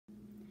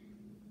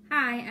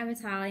Hi, I'm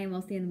Natalia,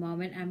 mostly in the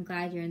moment. I'm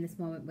glad you're in this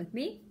moment with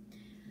me.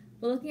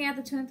 We're looking at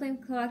the Twin Flame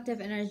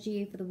Collective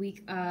energy for the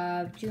week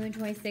of June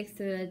 26th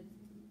to the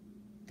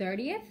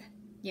 30th.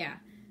 Yeah,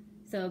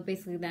 so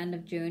basically the end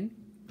of June.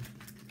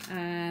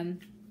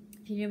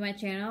 If you're new to my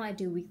channel, I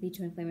do weekly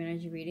Twin Flame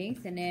energy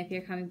readings. And if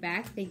you're coming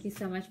back, thank you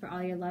so much for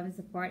all your love and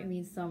support. It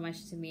means so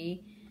much to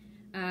me,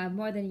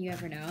 more than you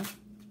ever know.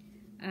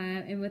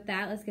 And with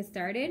that, let's get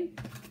started.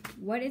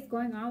 What is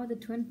going on with the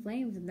Twin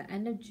Flames in the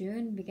end of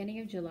June, beginning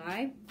of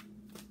July?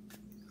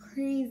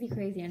 Crazy,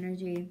 crazy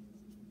energy.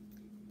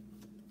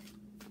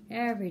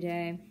 Every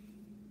day.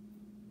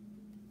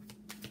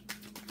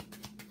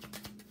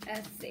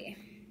 Let's see.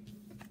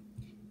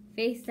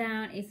 Face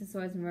down, Ace of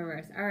Swords in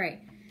reverse.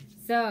 Alright,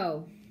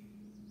 so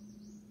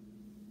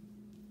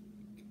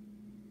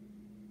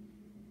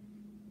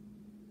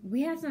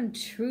we have some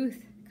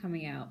truth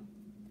coming out.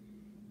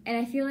 And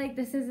I feel like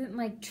this isn't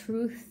like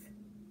truth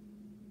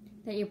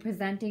that you're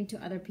presenting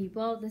to other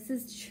people. This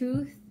is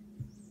truth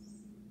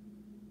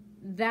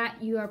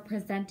that you are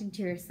presenting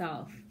to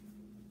yourself.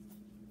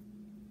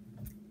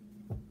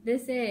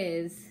 This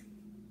is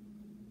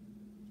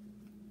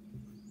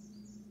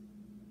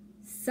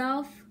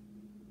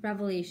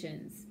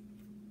self-revelations.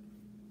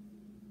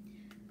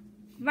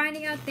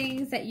 Finding out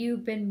things that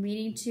you've been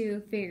meaning to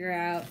figure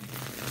out.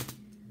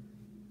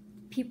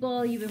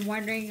 People you've been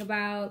wondering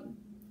about.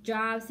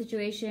 Job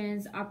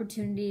situations,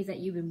 opportunities that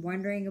you've been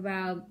wondering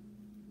about.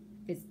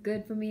 If it's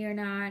good for me or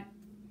not.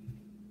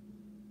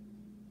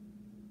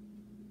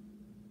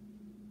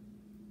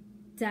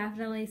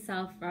 Definitely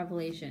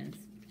self-revelations.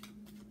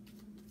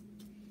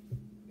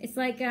 It's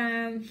like,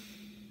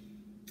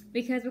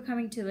 because we're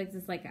coming to like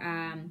this like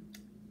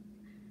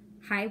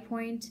high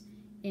point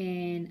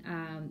in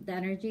the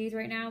energies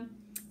right now.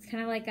 It's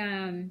kind of like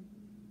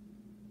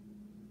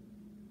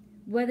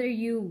whether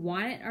you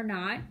want it or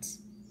not,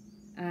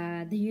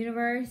 the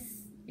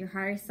universe, your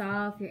higher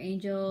self, your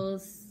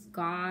angels,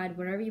 God,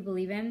 whatever you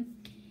believe in,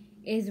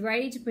 is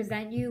ready to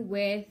present you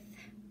with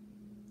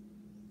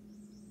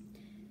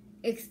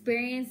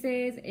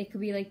experiences. It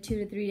could be like 2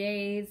 to 3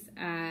 days,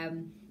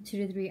 2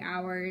 to 3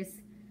 hours,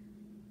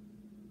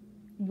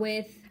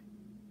 with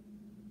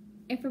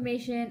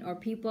information or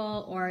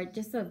people or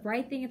just the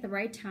right thing at the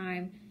right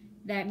time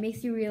that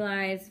makes you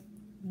realize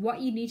what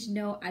you need to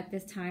know at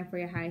this time for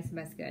your highest and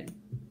best good.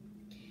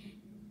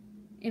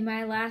 In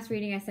my last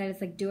reading, I said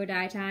it's like do or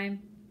die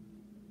time.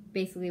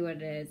 Basically what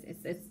it is.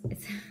 It's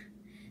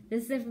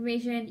this is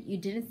information you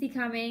didn't see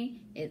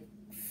coming. It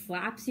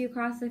slaps you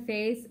across the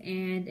face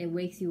and it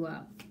wakes you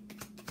up.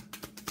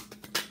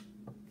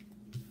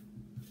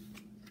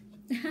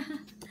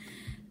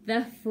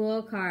 The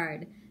Fool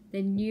card.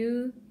 The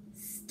new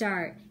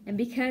start. And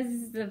because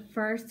this is the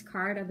first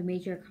card of the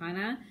Major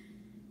Arcana,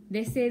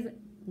 this is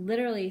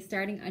literally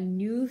starting a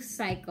new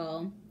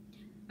cycle,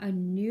 a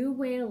new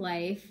way of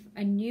life,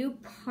 a new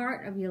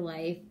part of your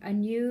life, a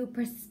new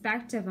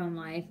perspective on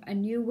life, a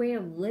new way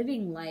of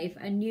living life,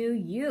 a new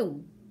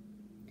you.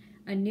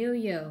 A new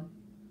you.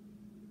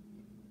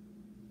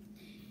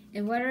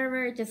 And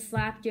whatever just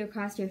slapped you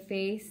across your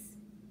face,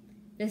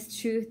 this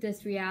truth,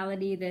 this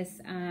reality,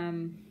 this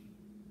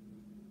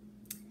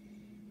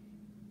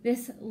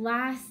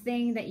last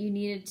thing that you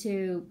needed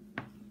to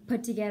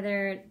put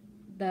together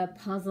the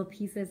puzzle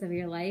pieces of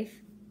your life,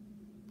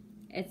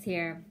 it's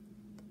here.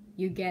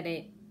 You get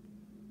it.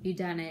 You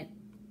done it.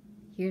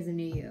 Here's a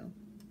new you.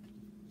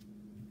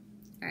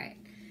 Alright.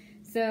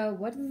 So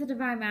what does the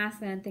Divine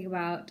Masculine think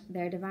about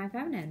their Divine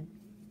Feminine?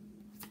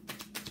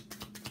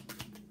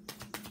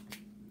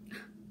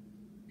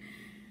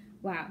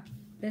 Wow.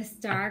 The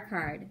Star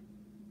card.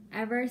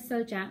 Ever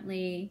so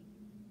gently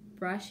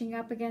brushing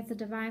up against the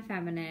Divine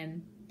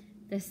Feminine.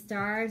 The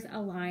stars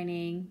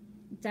aligning.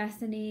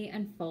 Destiny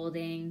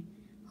unfolding.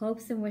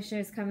 Hopes and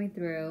wishes coming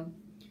through.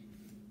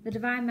 The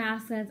Divine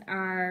Masculines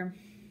are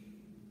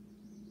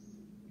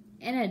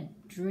in a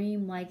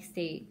dream-like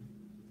state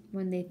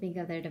when they think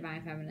of their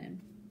Divine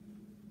Feminine.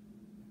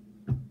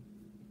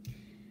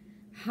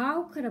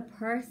 How could a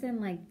person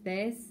like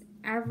this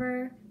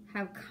ever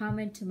have come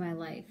into my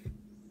life?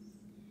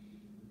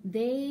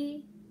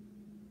 They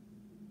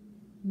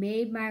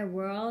made my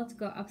world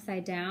go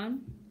upside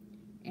down,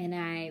 and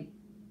I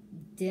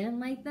didn't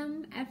like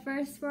them at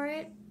first for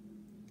it.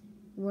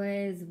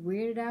 Was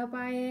weirded out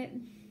by it.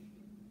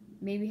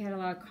 Maybe had a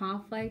lot of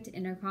conflict,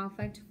 inner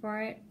conflict for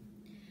it.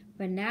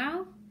 But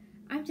now,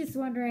 I'm just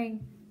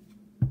wondering,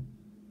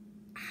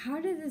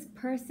 how did this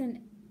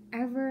person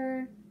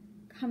ever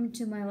come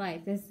into my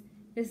life?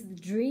 This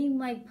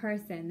dream-like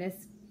person,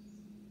 this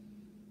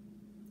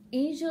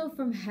angel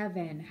from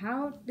heaven.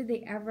 How did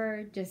they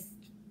ever just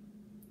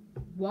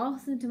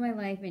waltz into my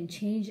life and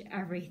change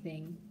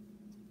everything?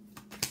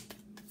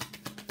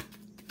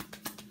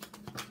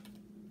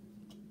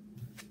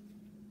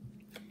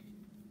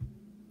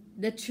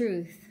 The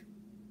truth.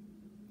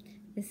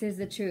 This is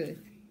the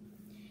truth.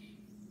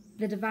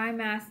 The Divine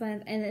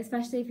Masculine, and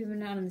especially if you've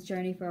been on this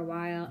journey for a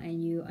while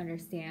and you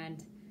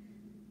understand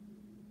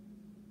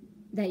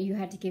that you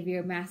had to give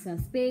your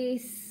masculine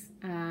space,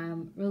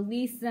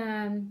 Release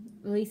them,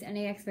 release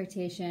any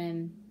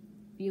expectation.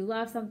 If you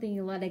love something,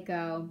 you let it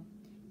go.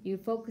 You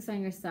focus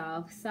on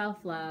yourself,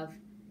 self-love.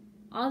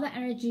 All the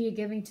energy you're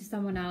giving to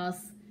someone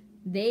else,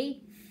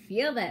 they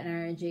feel that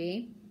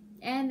energy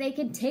and they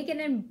can take it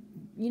and,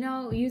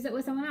 use it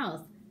with someone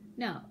else.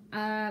 No,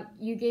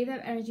 you gave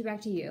that energy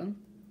back to you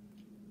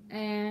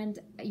and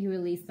you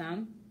release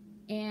them.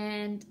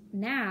 And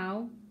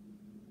now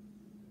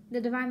the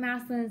Divine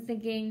Masculine is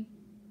thinking,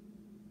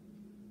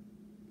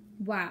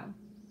 wow,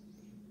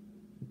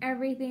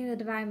 everything the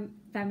Divine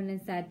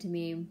Feminine said to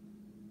me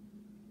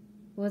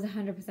was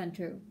 100%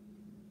 true.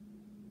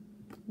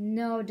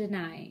 No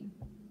denying.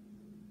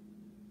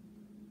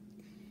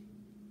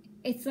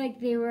 It's like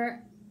they were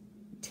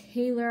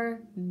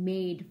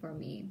tailor-made for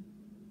me.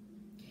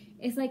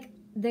 It's like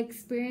the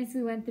experience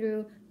we went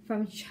through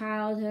from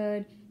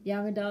childhood,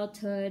 young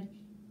adulthood,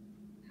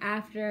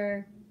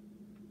 after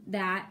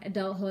that,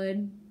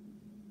 adulthood,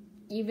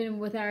 even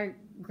with our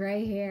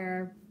gray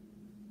hair,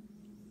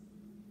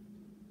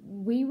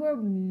 we were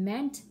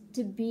meant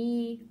to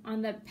be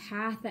on the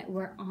path that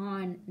we're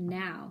on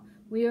now.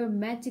 We were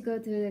meant to go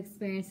through the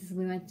experiences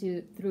we went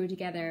through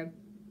together.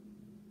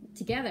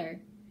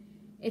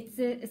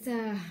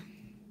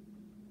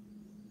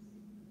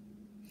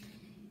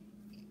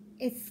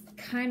 It's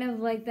kind of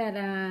like that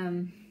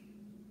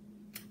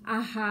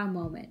aha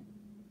moment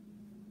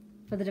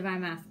for the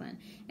Divine Masculine.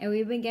 And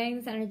we've been getting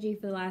this energy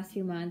for the last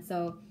few months.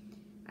 So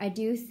I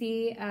do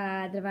see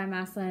the Divine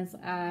Masculines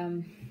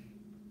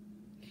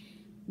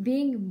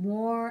being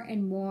more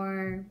and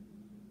more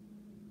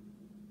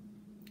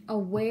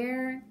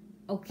aware,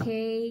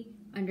 okay,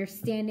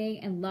 understanding,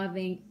 and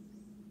loving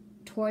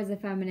towards the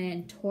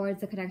feminine,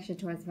 towards the connection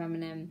towards the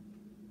feminine.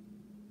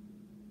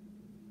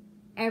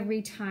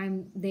 Every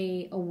time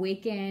they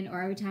awaken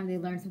or every time they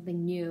learn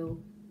something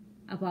new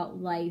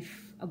about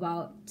life,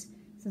 about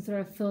some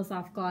sort of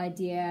philosophical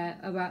idea,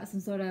 about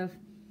some sort of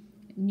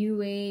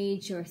new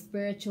age or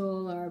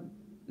spiritual or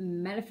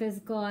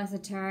metaphysical,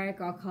 esoteric,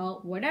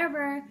 occult,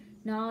 whatever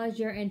knowledge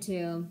you're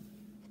into,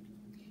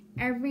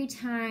 every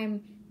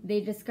time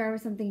they discover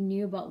something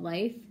new about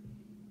life,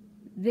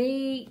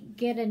 they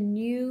get a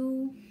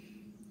new,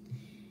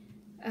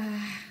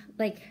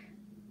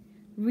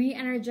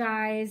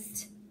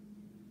 re-energized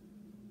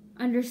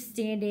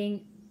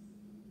understanding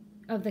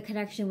of the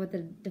connection with the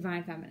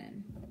Divine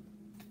Feminine.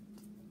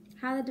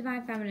 How the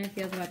Divine Feminine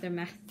feels about their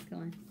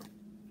masculine.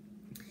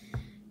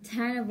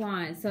 10 of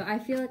Wands. So I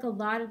feel like a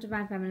lot of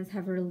Divine Feminines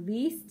have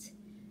released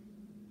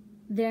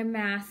their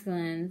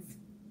masculines,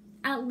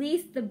 at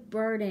least the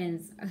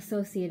burdens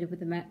associated with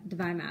the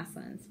Divine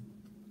Masculines.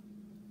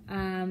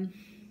 I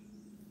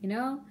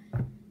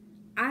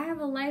have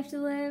a life to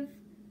live.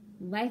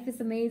 Life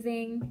is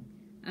amazing.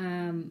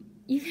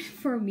 Even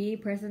for me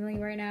personally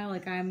right now,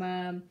 like I'm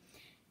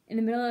in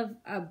the middle of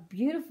a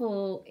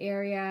beautiful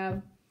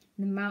area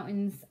in the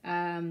mountains.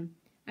 I'm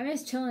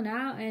just chilling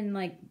out, and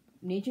like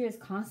nature is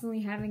constantly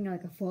having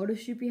like a photo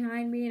shoot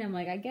behind me, and I'm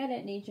like, I get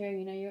it, nature,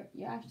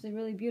 you're actually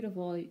really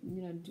beautiful,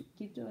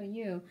 keep doing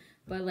you.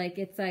 But like,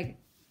 it's like,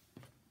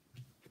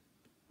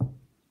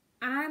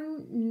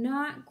 I'm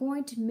not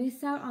going to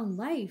miss out on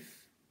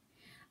life.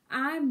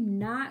 I'm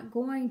not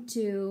going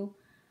to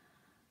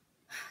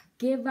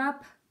give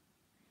up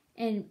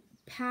and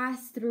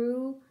pass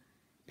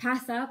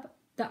up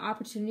the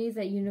opportunities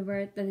that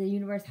the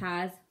universe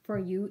has for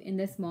you in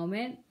this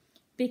moment,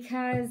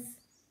 because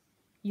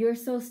you're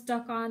so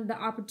stuck on the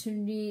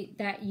opportunity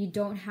that you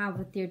don't have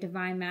with your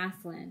Divine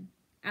Masculine,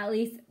 at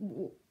least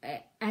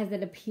as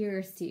it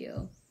appears to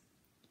you.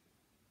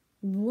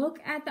 Look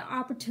at the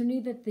opportunity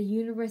that the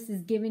universe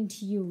is giving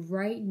to you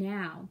right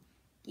now,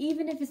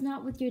 even if it's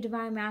not with your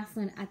Divine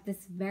Masculine at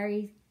this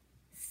very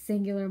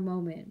singular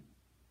moment.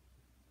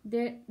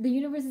 The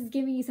universe is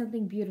giving you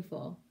something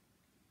beautiful.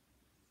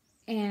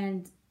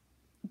 And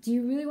do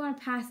you really want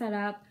to pass that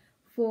up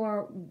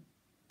for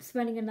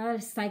spending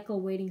another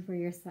cycle waiting for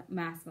your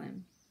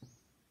masculine?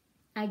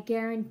 I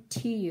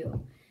guarantee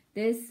you,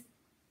 this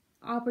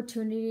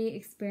opportunity,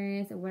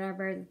 experience, or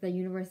whatever the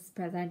universe is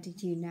presenting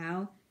to you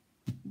now,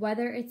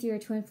 whether it's your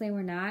twin flame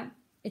or not,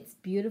 it's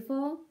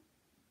beautiful.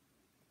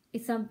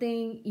 It's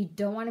something you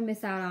don't want to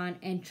miss out on,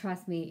 and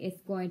trust me,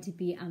 it's going to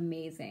be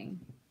amazing.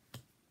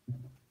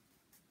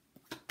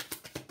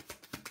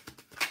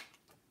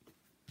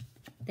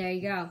 There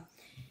you go.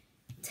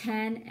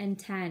 10 and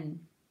 10.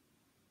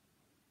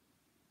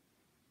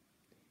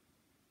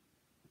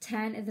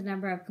 10 is the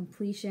number of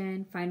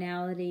completion,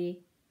 finality,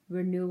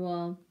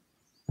 renewal.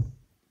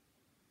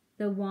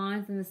 The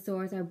Wands and the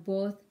Swords are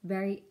both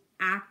very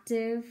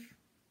active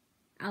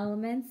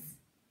elements.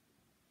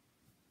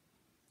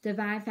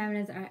 Divine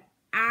Feminines are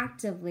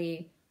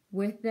actively,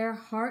 with their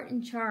heart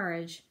in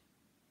charge,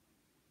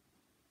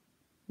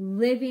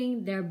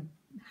 living their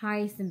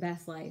highest and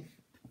best life.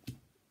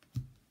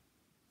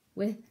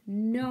 With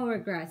no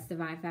regrets,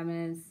 Divine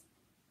Feminines.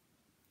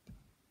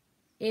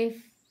 If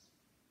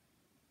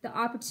the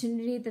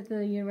opportunity that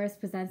the universe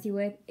presents you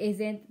with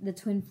isn't the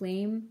twin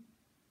flame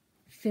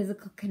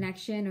physical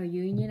connection or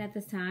union at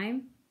this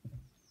time,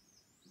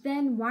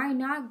 then why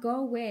not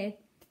go with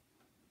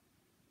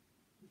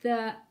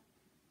the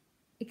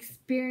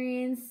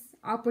experience,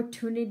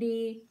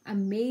 opportunity,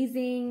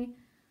 amazing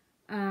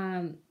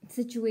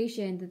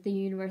situation that the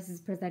universe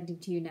is presenting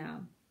to you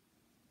now?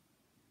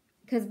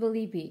 Because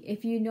believe me,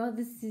 if you know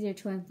this is your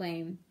twin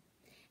flame,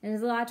 and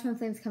there's a lot of twin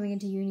flames coming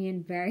into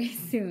union very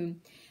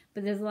soon,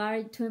 but there's a lot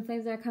of twin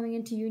flames that are coming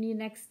into union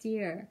next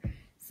year.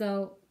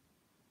 So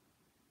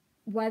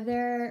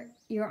whether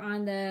you're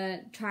on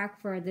the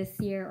track for this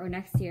year or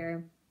next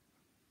year,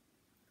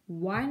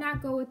 why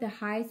not go with the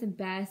highest and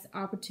best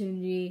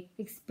opportunity,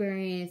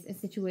 experience, and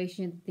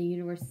situation that the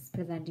universe is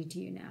presenting to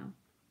you now?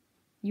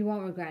 You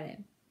won't regret it.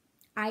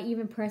 I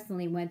even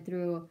personally went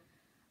through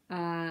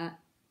a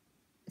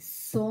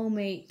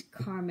soulmate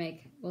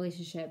karmic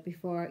relationship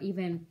before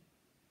even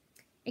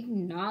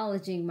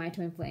acknowledging my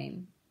twin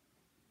flame.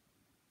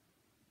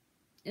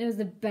 It was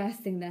the best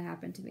thing that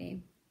happened to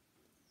me.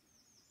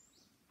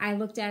 I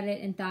looked at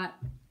it and thought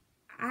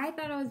I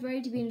was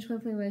ready to be in a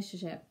twin flame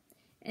relationship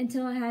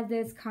until I had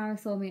this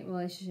karmic soulmate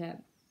relationship.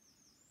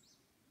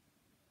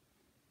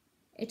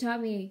 It taught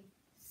me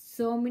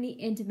so many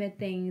intimate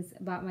things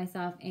about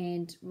myself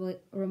and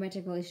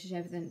romantic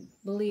relationships, and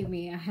believe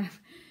me,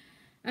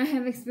 I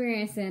have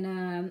experience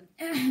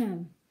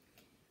in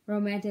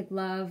romantic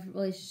love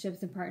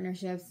relationships and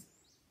partnerships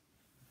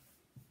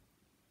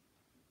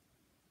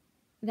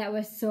that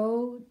was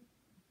so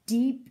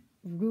deep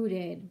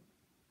rooted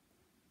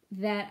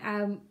that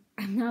I'm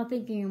now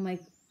thinking, I'm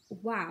like,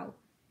 wow,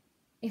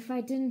 if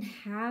I didn't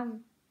have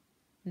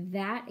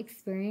that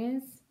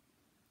experience,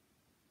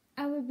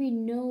 I would be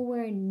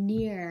nowhere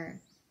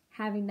near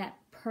having that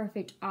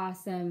perfect,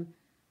 awesome,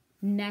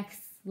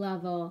 next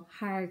level,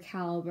 higher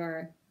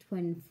caliber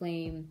twin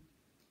flame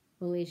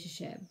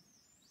relationship.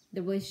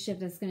 The relationship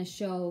that's going to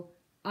show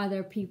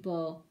other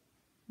people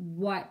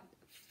what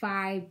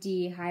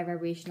 5D high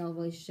vibrational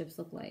relationships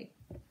look like.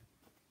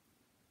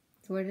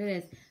 So what it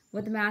is,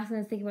 what the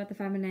masculine is thinking about the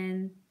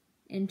feminine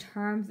in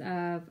terms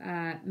of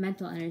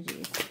mental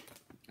energies.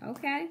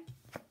 Okay.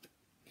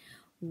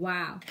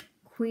 Wow.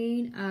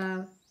 Queen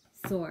of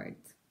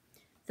Swords.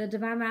 So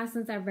divine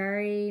masculines are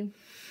very,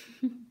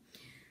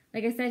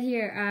 like I said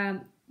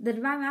here, the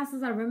divine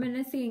masculines are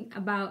reminiscing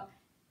about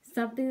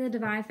something the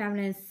divine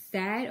feminine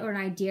said, or an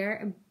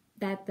idea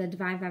that the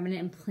divine feminine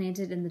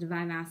implanted in the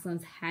divine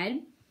masculine's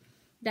head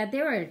that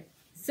they were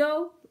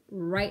so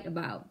right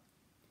about.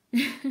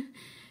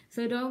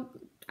 So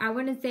I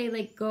wouldn't say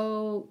like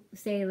go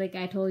say like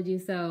I told you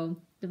so,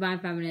 divine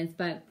feminines,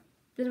 but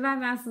the divine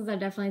masculines are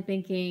definitely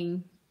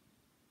thinking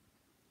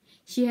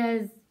she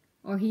has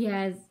or he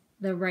has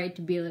the right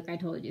to be like I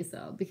told you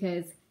so,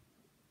 because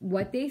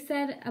what they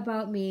said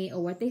about me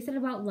or what they said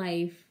about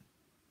life,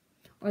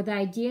 or the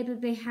idea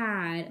that they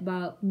had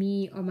about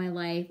me or my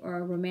life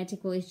or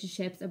romantic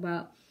relationships,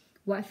 about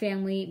what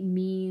family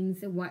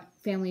means, what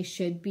family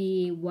should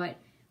be, what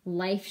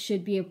life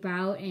should be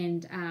about,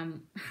 and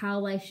how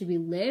life should be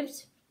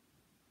lived.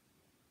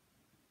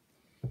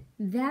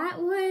 That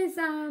was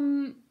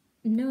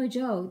no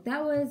joke.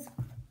 That was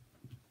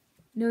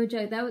no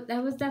joke.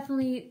 That was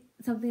definitely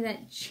something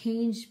that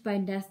changed my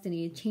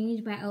destiny,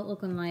 changed my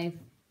outlook on life.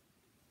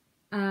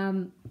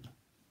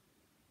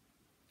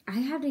 I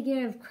have to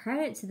give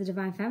credit to the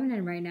divine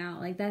feminine right now.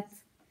 Like that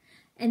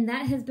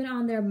has been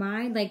on their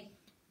mind, like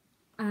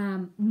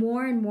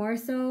more and more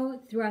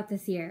so throughout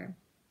this year.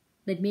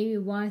 Like maybe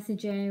once in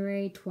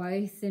January,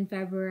 twice in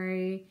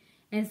February.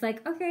 And it's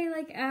like, okay,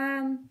 like,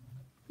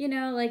 you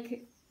know,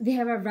 like they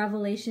have a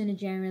revelation in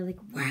January, like,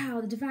 wow,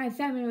 the divine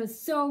feminine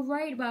was so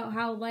right about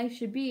how life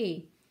should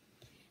be.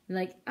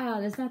 Like,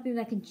 oh, there's nothing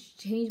that can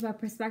change my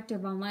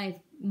perspective on life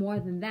more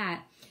than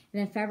that. And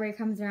then February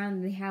comes around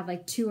and they have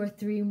like 2 or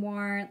 3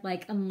 more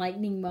like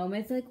enlightening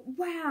moments. Like,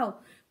 wow,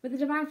 what the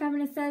divine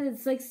feminine says,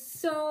 it's like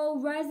so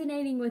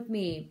resonating with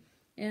me.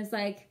 And it's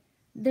like,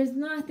 there's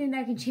nothing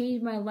that can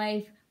change my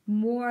life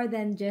more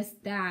than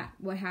just that,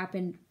 what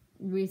happened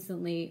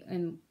recently,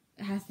 and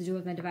it has to do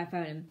with my divine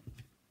feminine.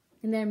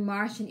 And then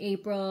March and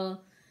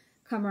April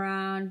come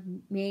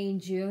around, May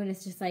and June,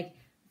 it's just like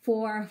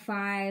 4 or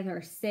 5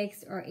 or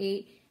 6 or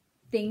 8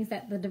 things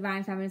that the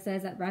divine feminine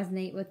says that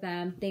resonate with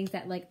them, things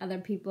that like other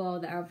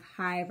people that are of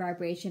high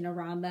vibration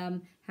around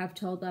them have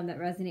told them that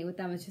resonate with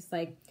them. It's just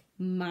like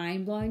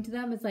mind-blowing to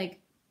them. It's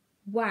like,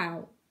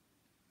 wow,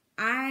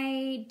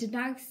 I did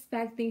not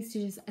expect things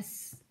to just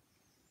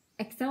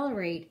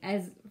accelerate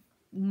as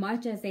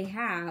much as they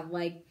have.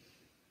 Like,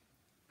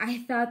 I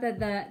thought that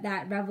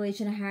that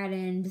revelation I had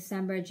in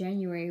December,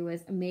 January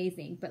was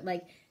amazing, but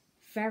like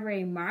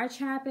February, March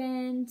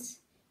happened,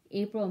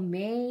 April,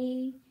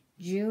 May,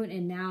 June,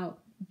 and now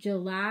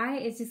July.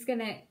 It's just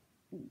gonna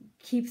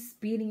keep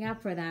speeding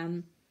up for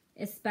them,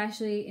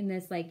 especially in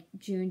this like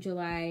June,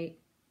 July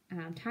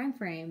time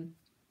frame.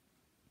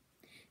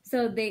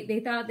 So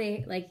they thought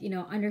they like, you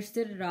know,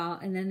 understood it all,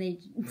 and then they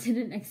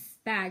didn't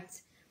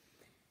expect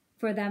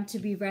for them to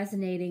be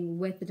resonating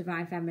with the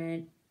divine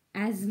feminine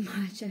as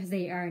much as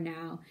they are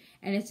now.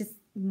 And it's just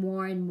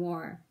more and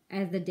more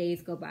as the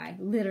days go by.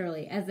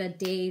 Literally, as the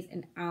days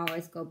and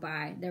hours go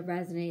by, they're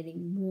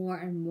resonating more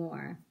and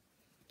more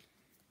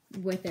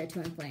with their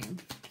twin flame.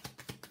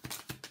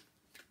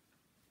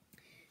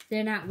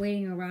 They're not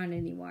waiting around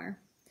anymore.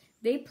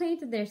 They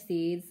planted their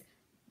seeds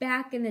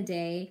back in the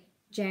day,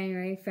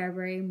 January,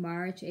 February,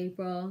 March,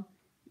 April.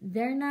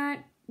 They're not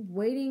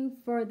waiting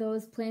for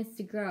those plants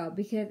to grow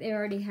because it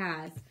already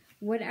has.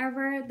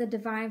 Whatever the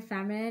divine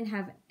feminine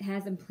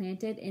has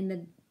implanted in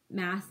the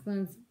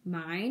masculine's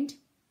mind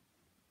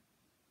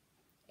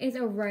is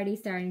already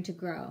starting to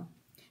grow.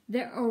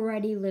 They're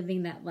already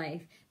living that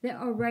life. They're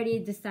already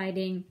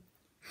deciding,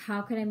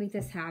 how can I make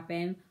this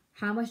happen?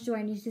 How much do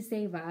I need to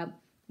save up?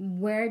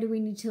 Where do we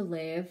need to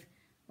live?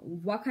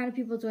 What kind of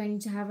people do I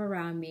need to have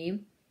around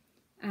me?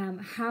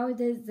 How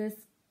is this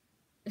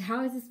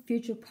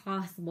future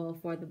possible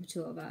for the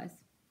two of us?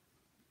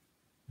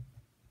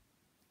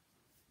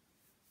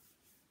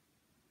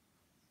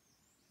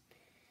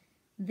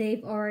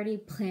 They've already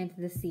planted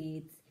the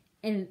seeds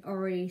and it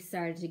already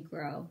started to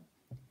grow.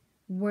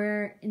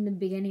 We're in the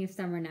beginning of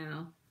summer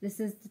now. This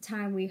is the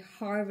time we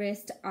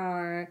harvest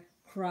our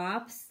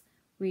crops.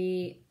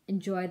 We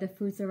enjoy the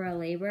fruits of our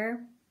labor.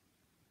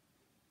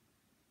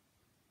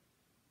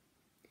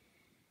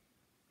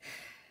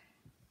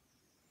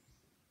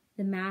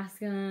 The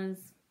masculines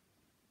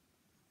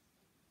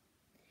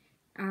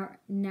are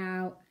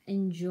now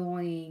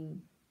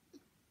enjoying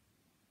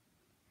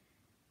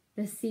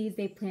the seeds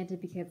they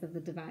planted because of the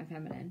divine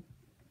feminine.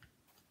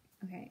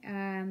 Okay,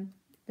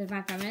 the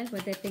divine feminines,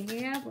 what they're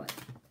thinking of,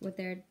 what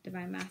their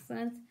divine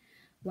masculines.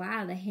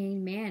 Wow, the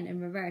hanged man in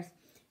reverse.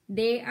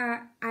 They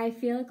are, I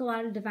feel like a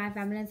lot of divine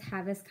feminines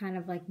have this kind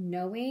of like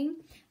knowing,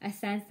 a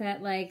sense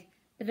that like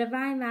the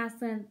divine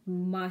masculine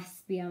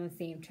must be on the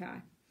same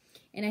track.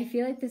 And I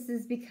feel like this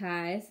is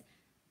because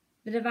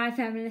the divine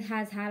feminine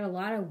has had a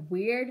lot of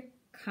weird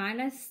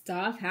kind of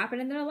stuff happen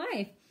in their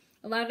life.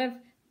 A lot of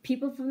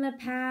people from the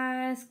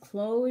past,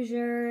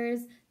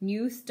 closures,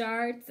 new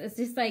starts. It's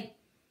just like,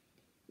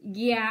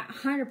 yeah,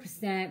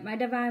 100%. My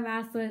divine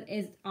masculine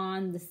is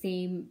on the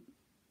same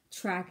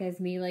track as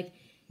me. Like,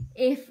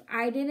 if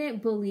I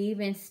didn't believe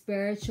in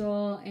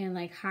spiritual and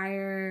like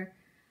higher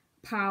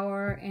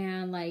power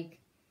and like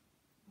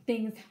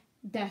things,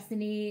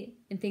 destiny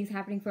and things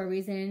happening for a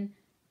reason,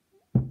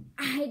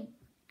 I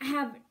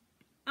have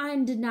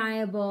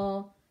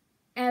undeniable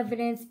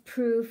evidence,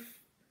 proof,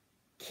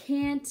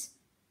 can't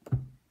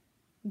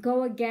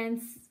go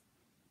against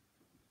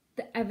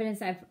the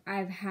evidence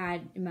I've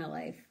had in my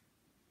life.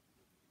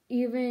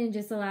 Even in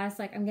just the last,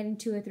 like, I'm getting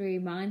 2 or 3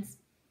 months,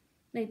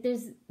 like,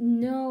 there's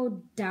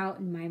no doubt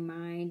in my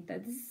mind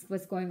that this is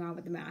what's going on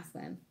with the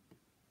masculine.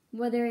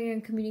 Whether you're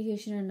in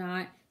communication or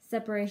not,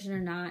 separation or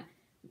not,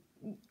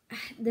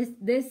 this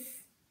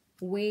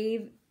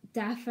wave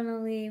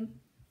definitely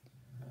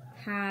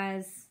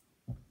has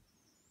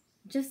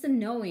just a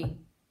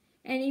knowing.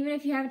 And even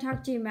if you haven't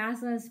talked to your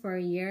masculines for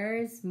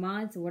years,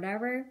 months,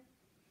 whatever,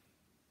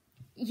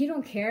 you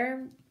don't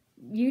care.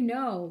 You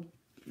know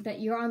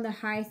that you're on the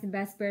highest and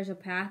best spiritual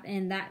path,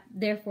 and that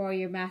therefore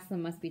your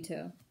masculine must be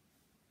too.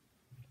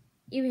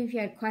 Even if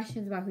you had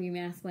questions about who your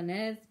masculine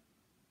is,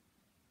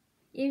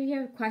 even if you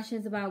have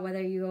questions about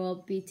whether you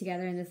will be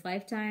together in this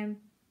lifetime,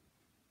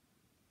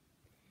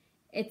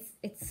 it's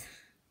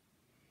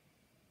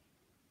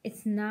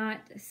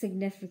not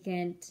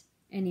significant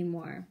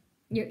anymore.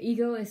 Your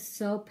ego is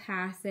so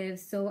passive,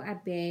 so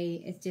at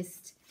bay. It's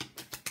just,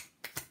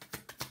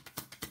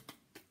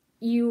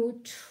 you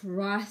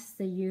trust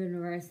the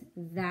universe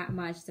that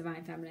much,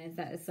 divine feminine,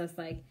 that it's just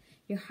like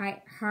your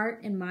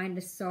heart and mind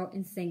is so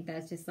in sync that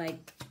it's just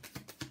like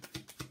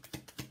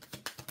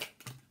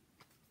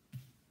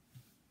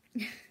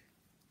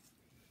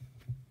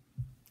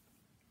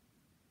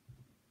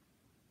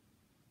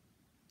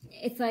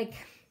it's like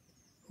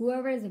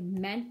whoever is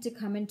meant to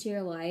come into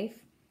your life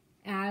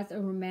as a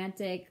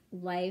romantic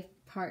life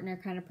partner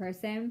kind of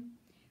person,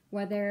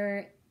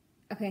 whether,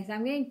 okay, so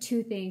I'm getting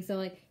 2 things. So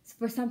like,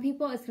 for some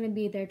people it's going to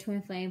be their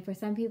twin flame. For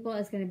some people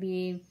it's going to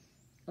be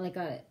like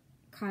a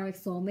karmic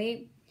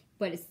soulmate,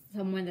 but it's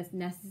someone that's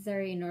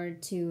necessary in order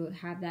to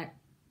have that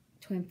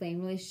twin flame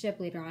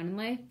relationship later on in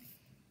life.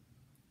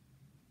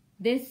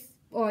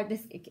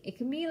 It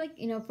can be like,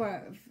 you know,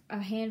 for a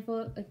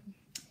handful, like,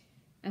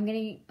 I'm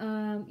getting,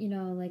 you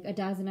know, like a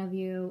dozen of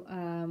you,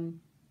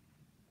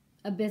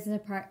 a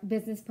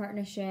business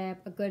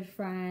partnership, a good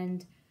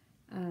friend,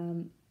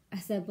 a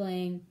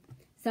sibling,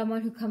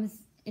 someone who comes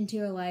into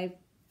your life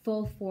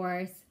full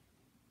force,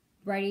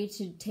 ready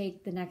to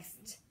take the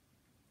next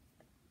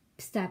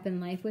step in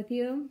life with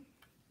you.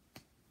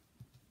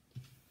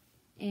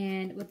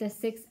 And with the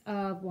 6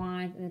 of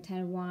Wands and the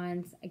 10 of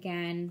Wands,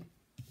 again,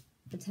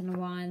 the 10 of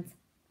Wands,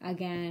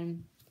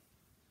 again,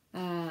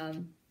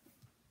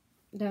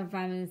 the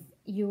feminines,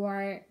 you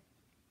are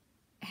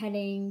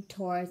heading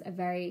towards a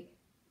very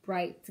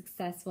bright,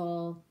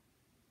 successful,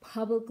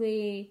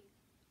 publicly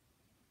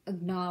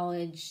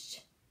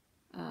acknowledged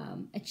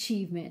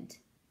achievement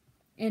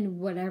in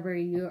whatever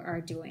you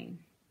are doing.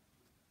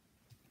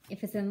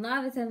 If it's in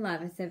love, it's in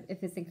love.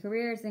 If it's in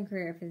career, it's in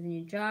career. If it's in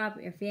your job,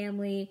 your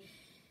family,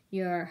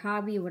 your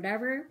hobby,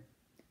 whatever,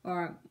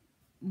 or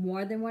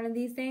more than one of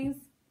these things,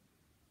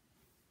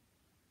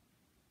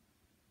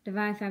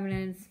 divine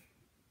feminines,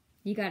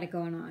 you got it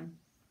going on.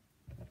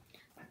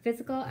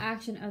 Physical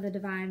action of the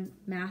divine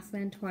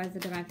masculine towards the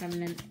divine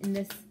feminine in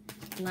this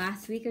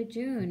last week of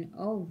June.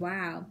 Oh,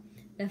 wow.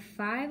 The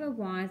 5 of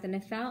Wands, and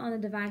it fell on the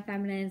divine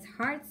feminine's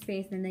heart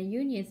space and the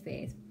union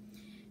space.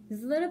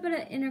 There's a little bit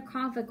of inner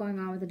conflict going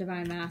on with the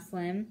divine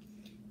masculine.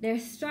 They're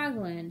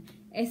struggling.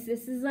 This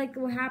is like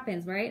what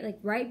happens, right? Like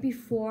right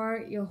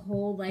before your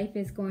whole life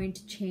is going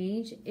to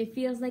change, it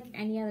feels like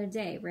any other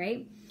day,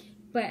 right?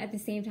 But at the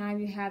same time,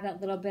 you have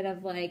that little bit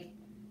of like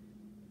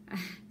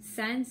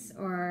sense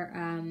or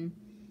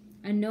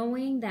a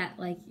knowing that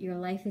like your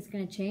life is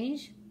going to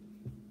change.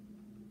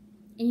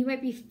 And you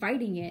might be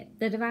fighting it.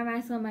 The divine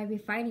masculine might be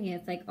fighting it.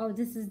 It's like, oh,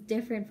 this is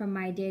different from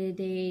my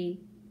day-to-day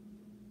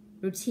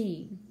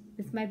routine.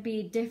 This might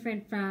be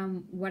different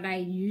from what I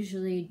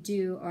usually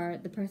do or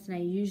the person I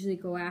usually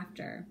go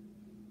after.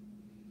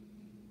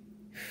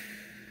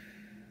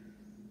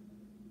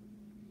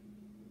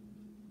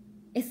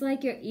 It's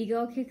like your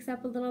ego kicks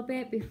up a little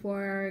bit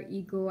before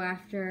you go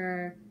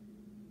after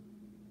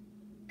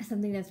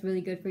something that's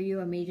really good for you,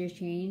 a major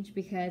change,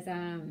 because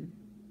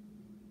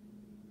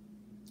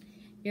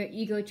your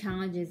ego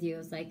challenges you.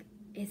 It's like,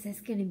 is this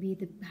going to be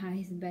the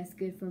highest and best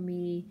good for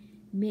me?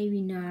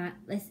 Maybe not.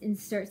 Let's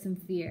insert some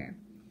fear.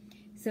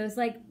 So it's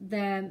like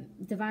the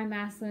divine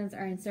masculines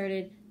are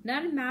inserted,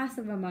 not a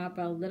massive amount,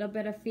 but a little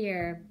bit of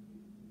fear,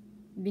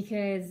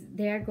 because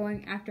they're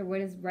going after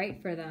what is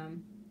right for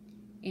them,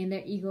 and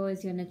their ego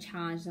is going to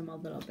challenge them a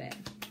little bit.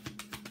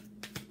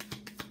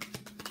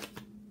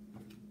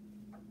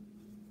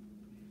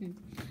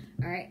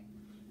 All right.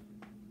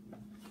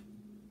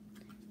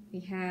 We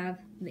have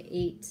the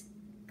 8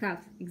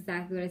 cups,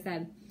 exactly what I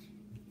said.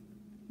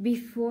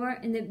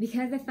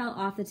 Because it fell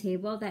off the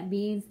table, that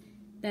means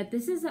that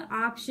this is an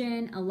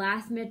option, a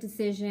last minute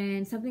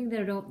decision, something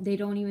that they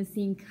don't even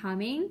see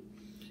coming,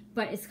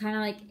 but it's kind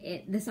of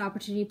like this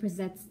opportunity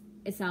presents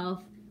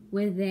itself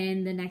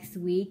within the next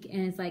week,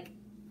 and it's like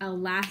a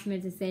last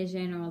minute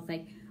decision, or it's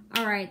like,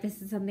 all right,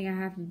 this is something I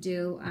have to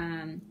do,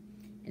 and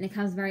it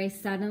comes very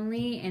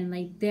suddenly, and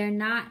like they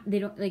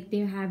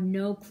have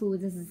no clue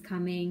this is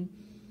coming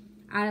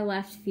out of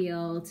left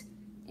field,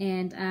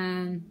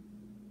 and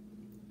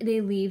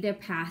they leave their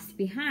past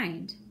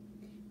behind.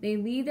 They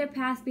leave their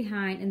past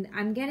behind, and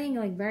I'm getting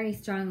like very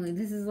strongly,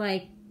 this is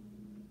like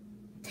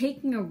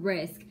taking a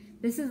risk.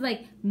 This is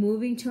like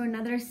moving to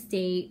another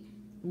state,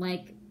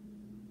 like,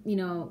 you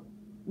know,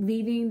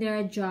 leaving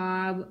their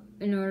job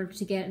in order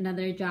to get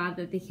another job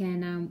that they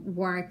can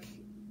work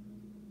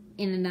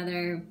in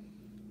another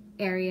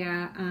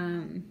area,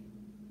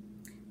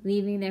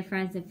 leaving their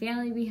friends and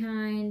family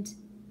behind,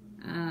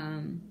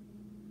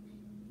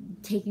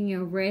 taking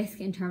a risk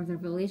in terms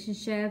of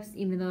relationships,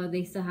 even though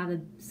they still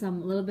have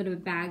some little bit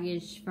of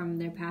baggage from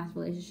their past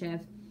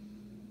relationships.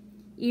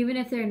 Even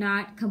if they're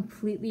not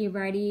completely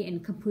ready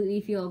and completely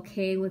feel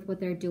okay with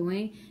what they're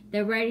doing,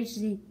 they're ready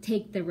to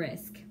take the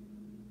risk.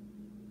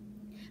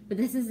 But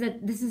this is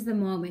the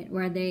moment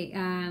where they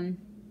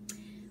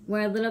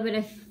where a little bit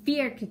of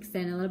fear kicks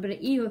in, a little bit of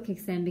ego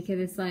kicks in, because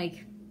it's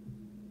like,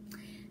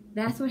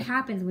 that's what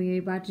happens when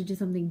you're about to do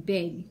something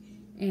big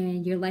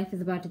and your life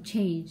is about to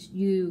change.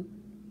 You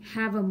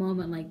have a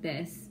moment like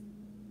this.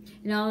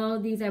 And although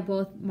these are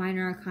both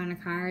minor arcana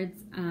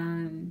cards,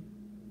 I'm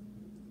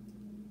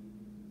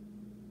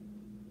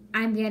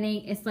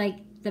getting, it's like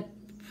the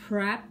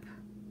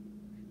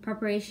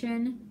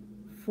preparation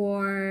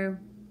for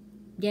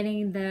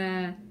getting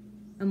the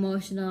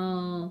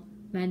emotional,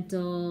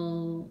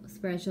 mental,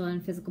 spiritual,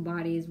 and physical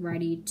bodies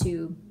ready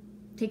to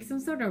take some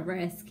sort of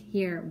risk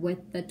here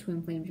with the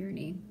twin flame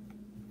journey.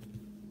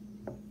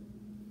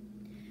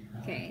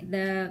 Okay,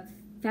 the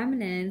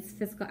feminine's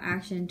physical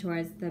action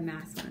towards the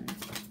masculine.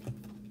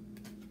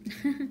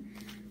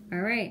 All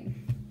right.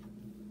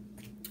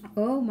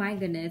 Oh my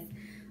goodness.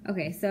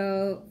 Okay,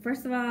 so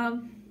first of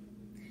all,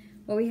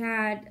 what we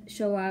had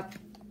show up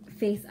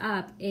face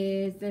up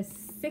is the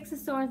 6 of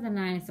Swords and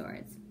 9 of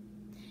Swords.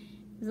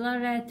 There's a lot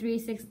of that 3,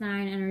 6,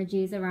 9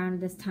 energies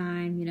around this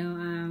time, you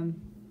know.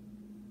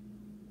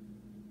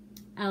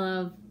 I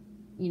love,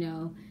 you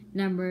know,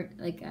 numbers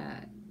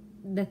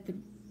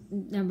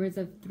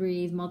of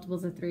 3s,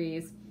 multiples of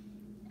 3s.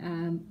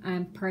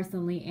 I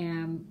personally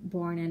am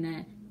born in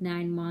a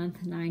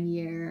 9-month,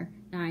 9-year,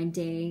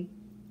 9-day,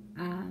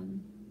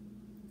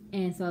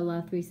 and so I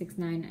love 3, 6,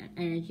 9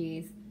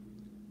 energies.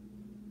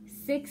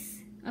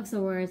 6 of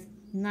Swords,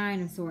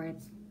 9 of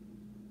Swords,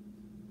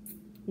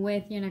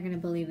 with, you're not going to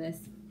believe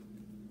this,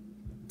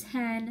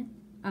 10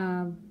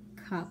 of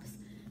Cups.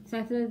 So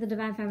I feel like the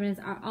Divine Feminines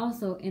are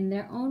also, in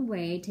their own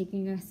way,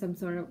 taking some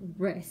sort of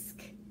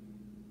risk.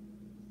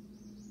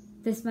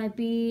 This might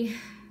be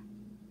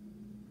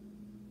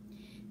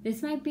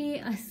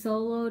a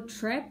solo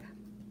trip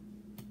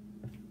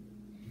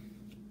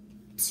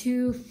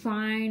to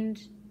find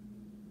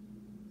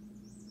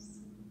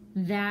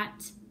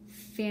that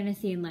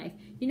fantasy in life.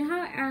 You know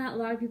how a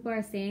lot of people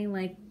are saying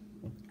like,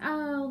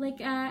 oh, like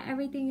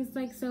everything is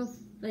like so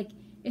like,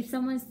 if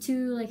someone's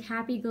too like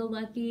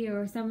happy-go-lucky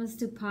or someone's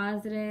too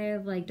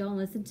positive, like don't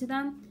listen to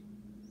them.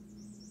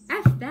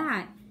 F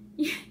that.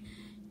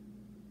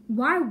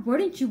 Why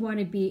wouldn't you want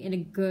to be in a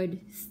good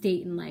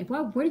state in life?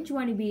 Why wouldn't you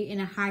want to be in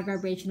a high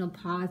vibrational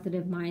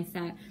positive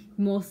mindset,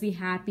 mostly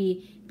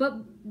happy? But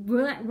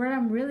what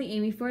I'm really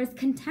aiming for is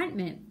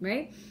contentment,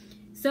 right?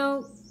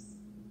 So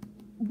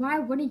why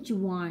wouldn't you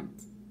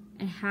want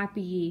a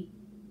happy,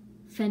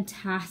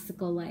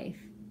 fantastical life?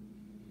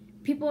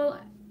 People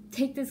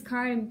take this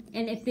card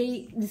and if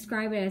they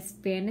describe it as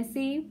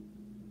fantasy,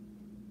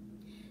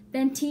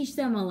 then teach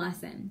them a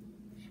lesson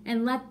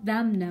and let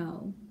them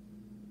know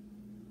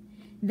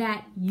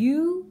that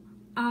you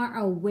are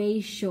a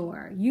way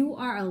shower. You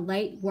are a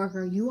light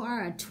worker. You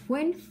are a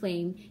twin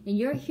flame, and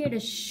you're here to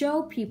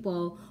show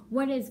people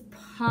what is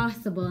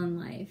possible in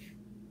life,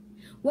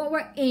 what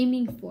we're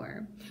aiming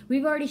for.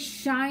 We've already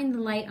shined the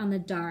light on the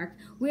dark.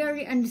 We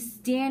already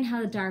understand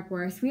how the dark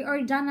works. We've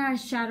already done our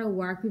shadow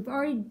work. We've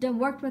already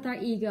worked with our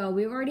ego.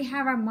 We already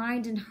have our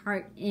mind and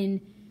heart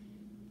in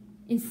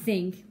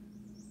sync.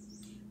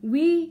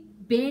 We've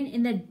been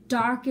in the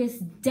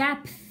darkest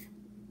depth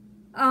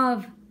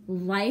of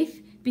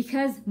life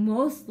because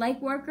most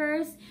light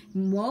workers,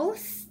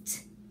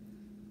 most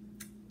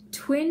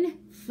twin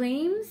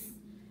flames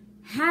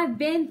have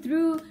been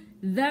through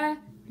the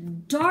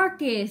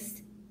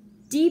darkest,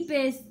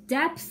 deepest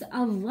depths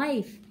of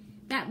life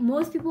that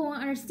most people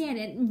won't understand,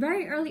 and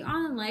very early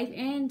on in life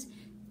and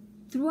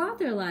throughout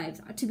their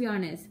lives, to be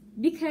honest,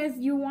 because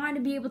you want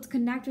to be able to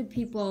connect with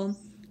people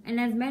and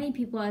as many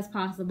people as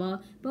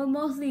possible, but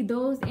mostly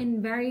those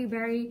in very,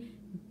 very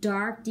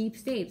dark, deep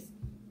states.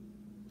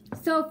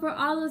 So for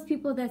all those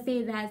people that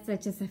say that's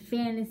just a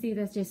fantasy,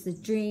 that's just a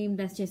dream,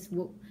 that's just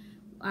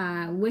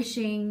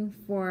wishing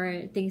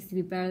for things to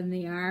be better than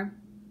they are,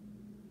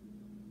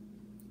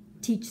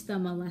 teach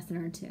them a lesson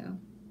or two.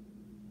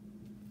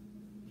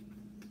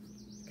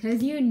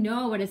 Because you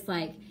know what it's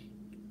like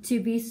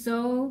to be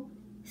so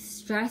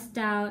stressed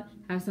out,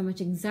 have so much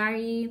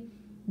anxiety,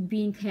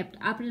 being kept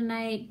up at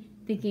night,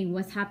 thinking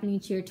what's happening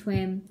to your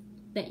twin,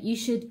 that you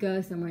should go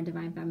somewhere,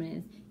 Divine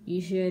Feminines.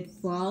 You should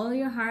follow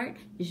your heart.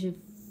 You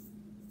should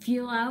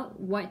feel out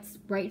what's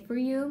right for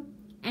you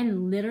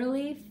and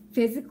literally,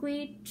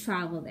 physically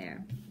travel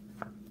there.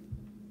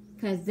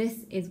 Because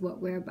this is what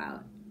we're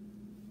about.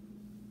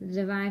 The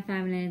Divine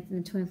Feminines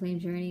and the Twin Flame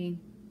journey,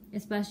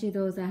 especially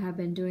those that have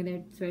been doing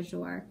their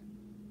spiritual work.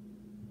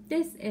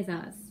 This is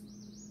us.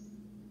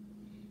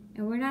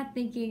 And we're not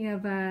thinking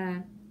of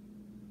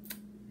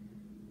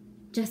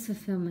just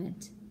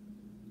fulfillment.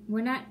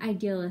 We're not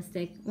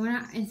idealistic. We're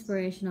not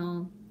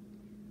inspirational.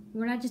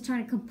 We're not just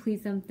trying to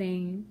complete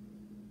something.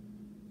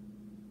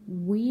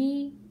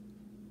 We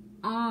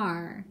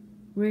are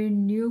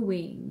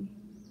renewing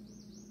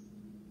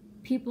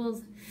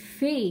people's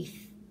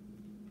faith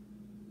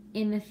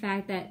in the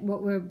fact that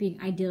what we're being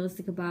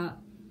idealistic about,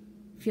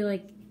 feel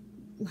like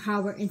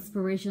how we're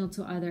inspirational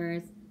to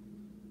others,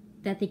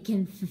 that they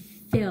can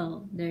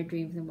fulfill their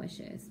dreams and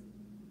wishes.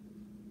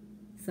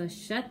 So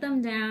shut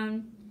them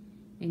down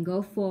and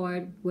go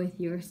forward with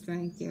your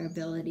strength, your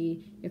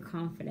ability, your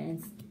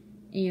confidence,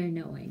 and your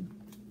knowing.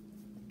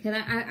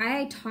 Because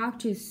I talk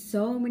to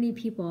so many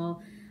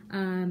people,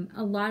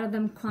 a lot of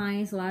them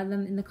clients, a lot of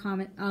them in the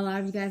comment, a lot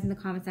of you guys in the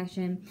comment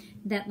section,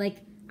 that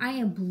like I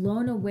am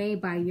blown away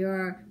by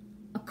your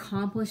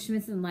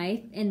accomplishments in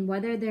life, and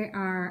whether there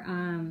are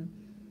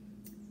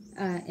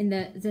in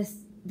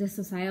the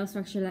societal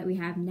structure that we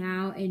have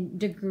now, in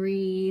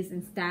degrees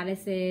and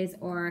statuses,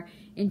 or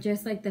in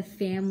just like the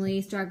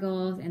family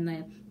struggles and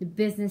the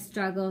business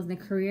struggles and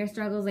the career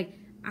struggles. Like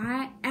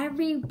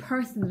every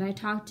person that I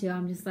talk to,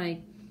 I'm just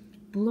like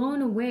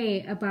blown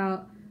away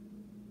about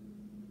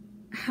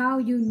how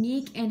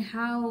unique and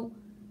how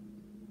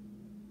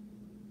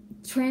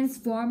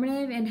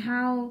transformative and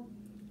how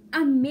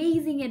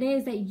amazing it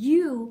is that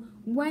you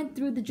went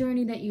through the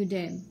journey that you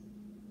did.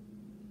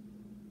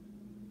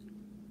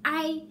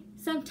 I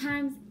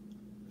sometimes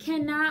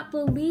cannot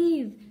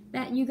believe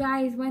that you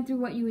guys went through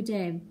what you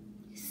did.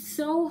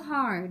 So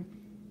hard.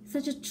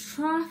 Such a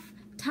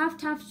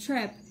tough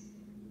trip.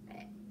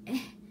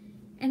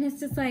 And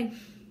it's just like,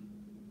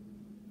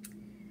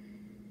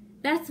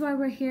 that's why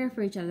we're here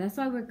for each other. That's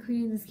why we're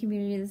creating this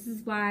community. This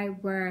is why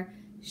we're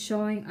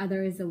showing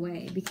others the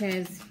way.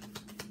 Because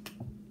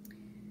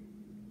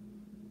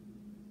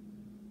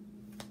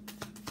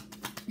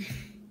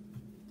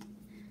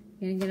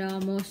I'm gonna get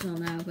all emotional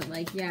now, but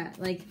like, yeah,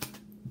 like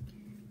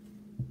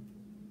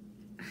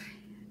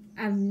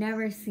I've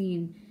never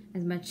seen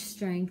as much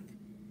strength,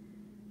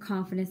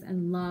 confidence,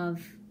 and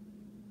love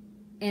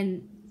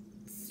and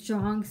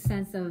strong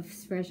sense of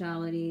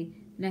spirituality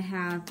that I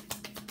have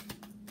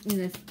in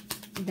this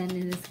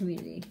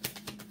community.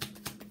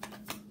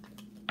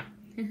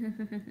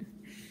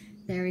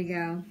 There we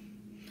go.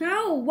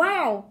 Oh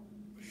wow!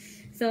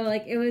 So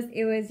like it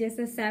was just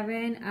a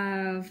 7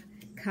 of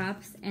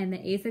Cups and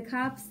the Ace of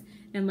Cups.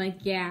 And I'm like,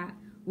 yeah,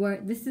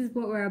 This is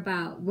what we're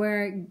about.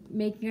 We're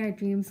making our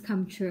dreams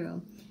come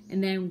true.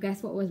 And then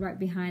guess what was right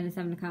behind the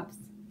Seven of Cups?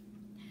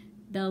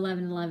 The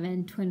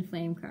 1111 Twin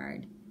Flame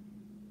card.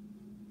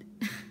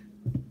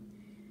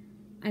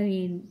 I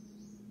mean,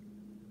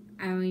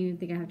 I don't even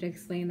think I have to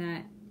explain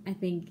that. I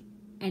think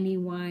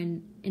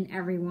anyone and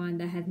everyone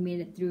that has made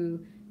it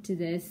through to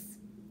this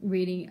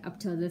reading up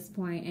till this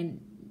point and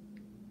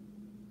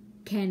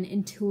can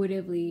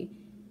intuitively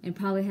and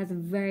probably has a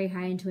very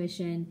high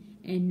intuition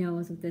and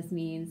knows what this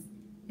means,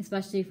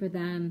 especially for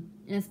them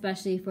and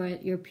especially for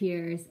your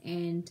peers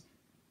and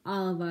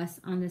all of us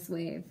on this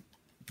wave.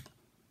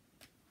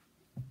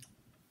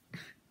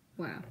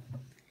 Wow.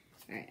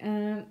 All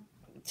right,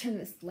 turn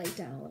this light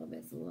down a little bit.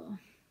 It's a little...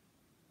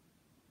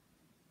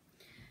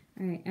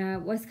 All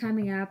right, what's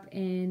coming up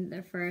in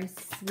the first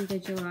week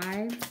of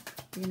July,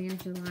 beginning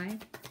of July?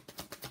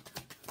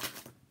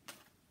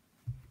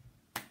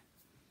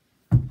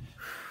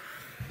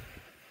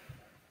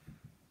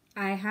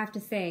 I have to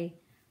say,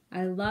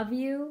 I love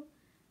you.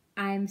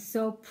 I'm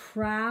so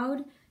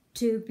proud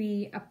to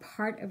be a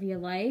part of your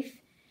life.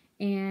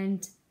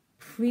 And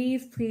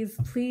please, please,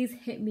 please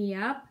hit me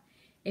up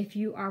if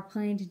you are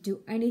planning to do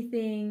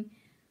anything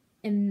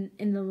in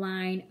the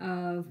line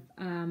of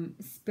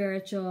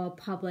spiritual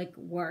public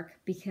work,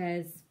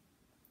 because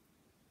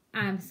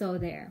I'm so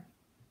there.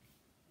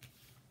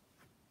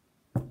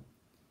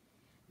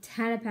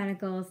 10 of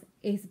Pentacles,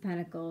 Ace of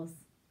Pentacles.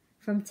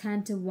 From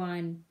 10 to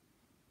 1.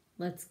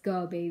 Let's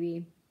go,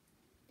 baby.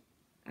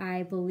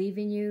 I believe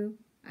in you.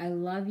 I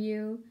love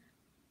you.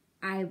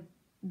 I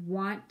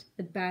want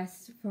the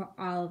best for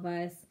all of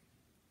us.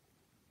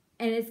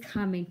 And it's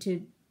coming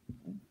to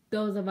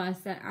those of us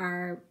that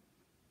are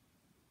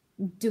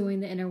doing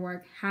the inner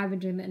work, have been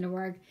doing the inner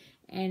work,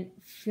 and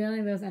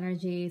feeling those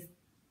energies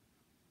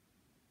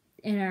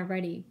and are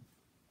ready.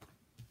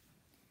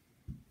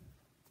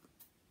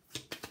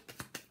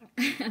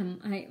 I'm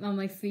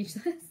like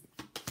speechless.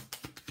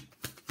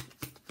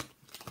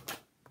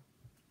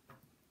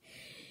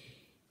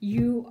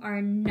 You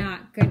are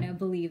not gonna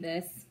believe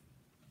this.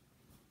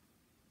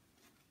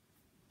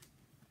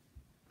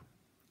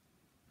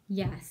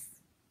 Yes,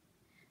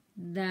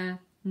 the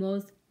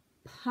most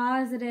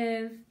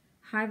positive,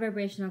 high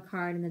vibrational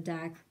card in the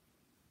deck.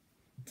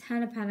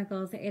 10 of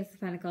Pentacles, the Ace of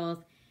Pentacles.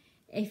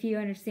 If you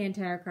understand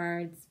tarot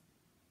cards,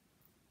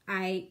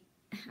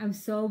 I'm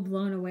so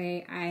blown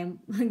away. I'm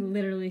like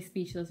literally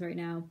speechless right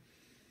now.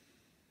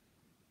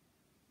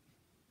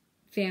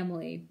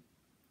 Family.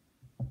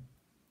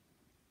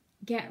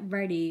 Get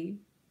ready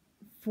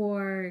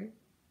for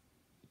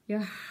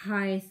your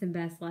highest and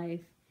best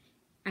life.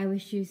 I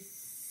wish you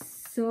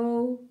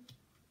so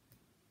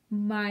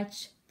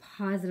much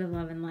positive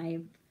love in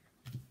life.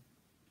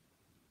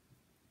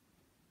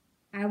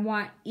 I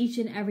want each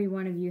and every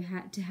one of you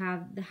to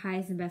have the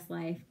highest and best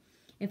life.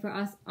 And for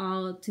us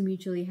all to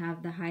mutually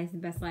have the highest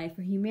and best life.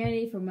 For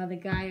humanity, for Mother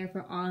Gaia,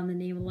 for all in the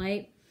name of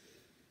light.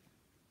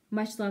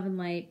 Much love and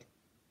light.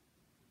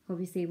 Hope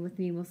you stay with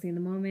me. We'll see you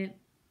in the moment.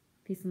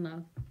 Peace and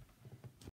love.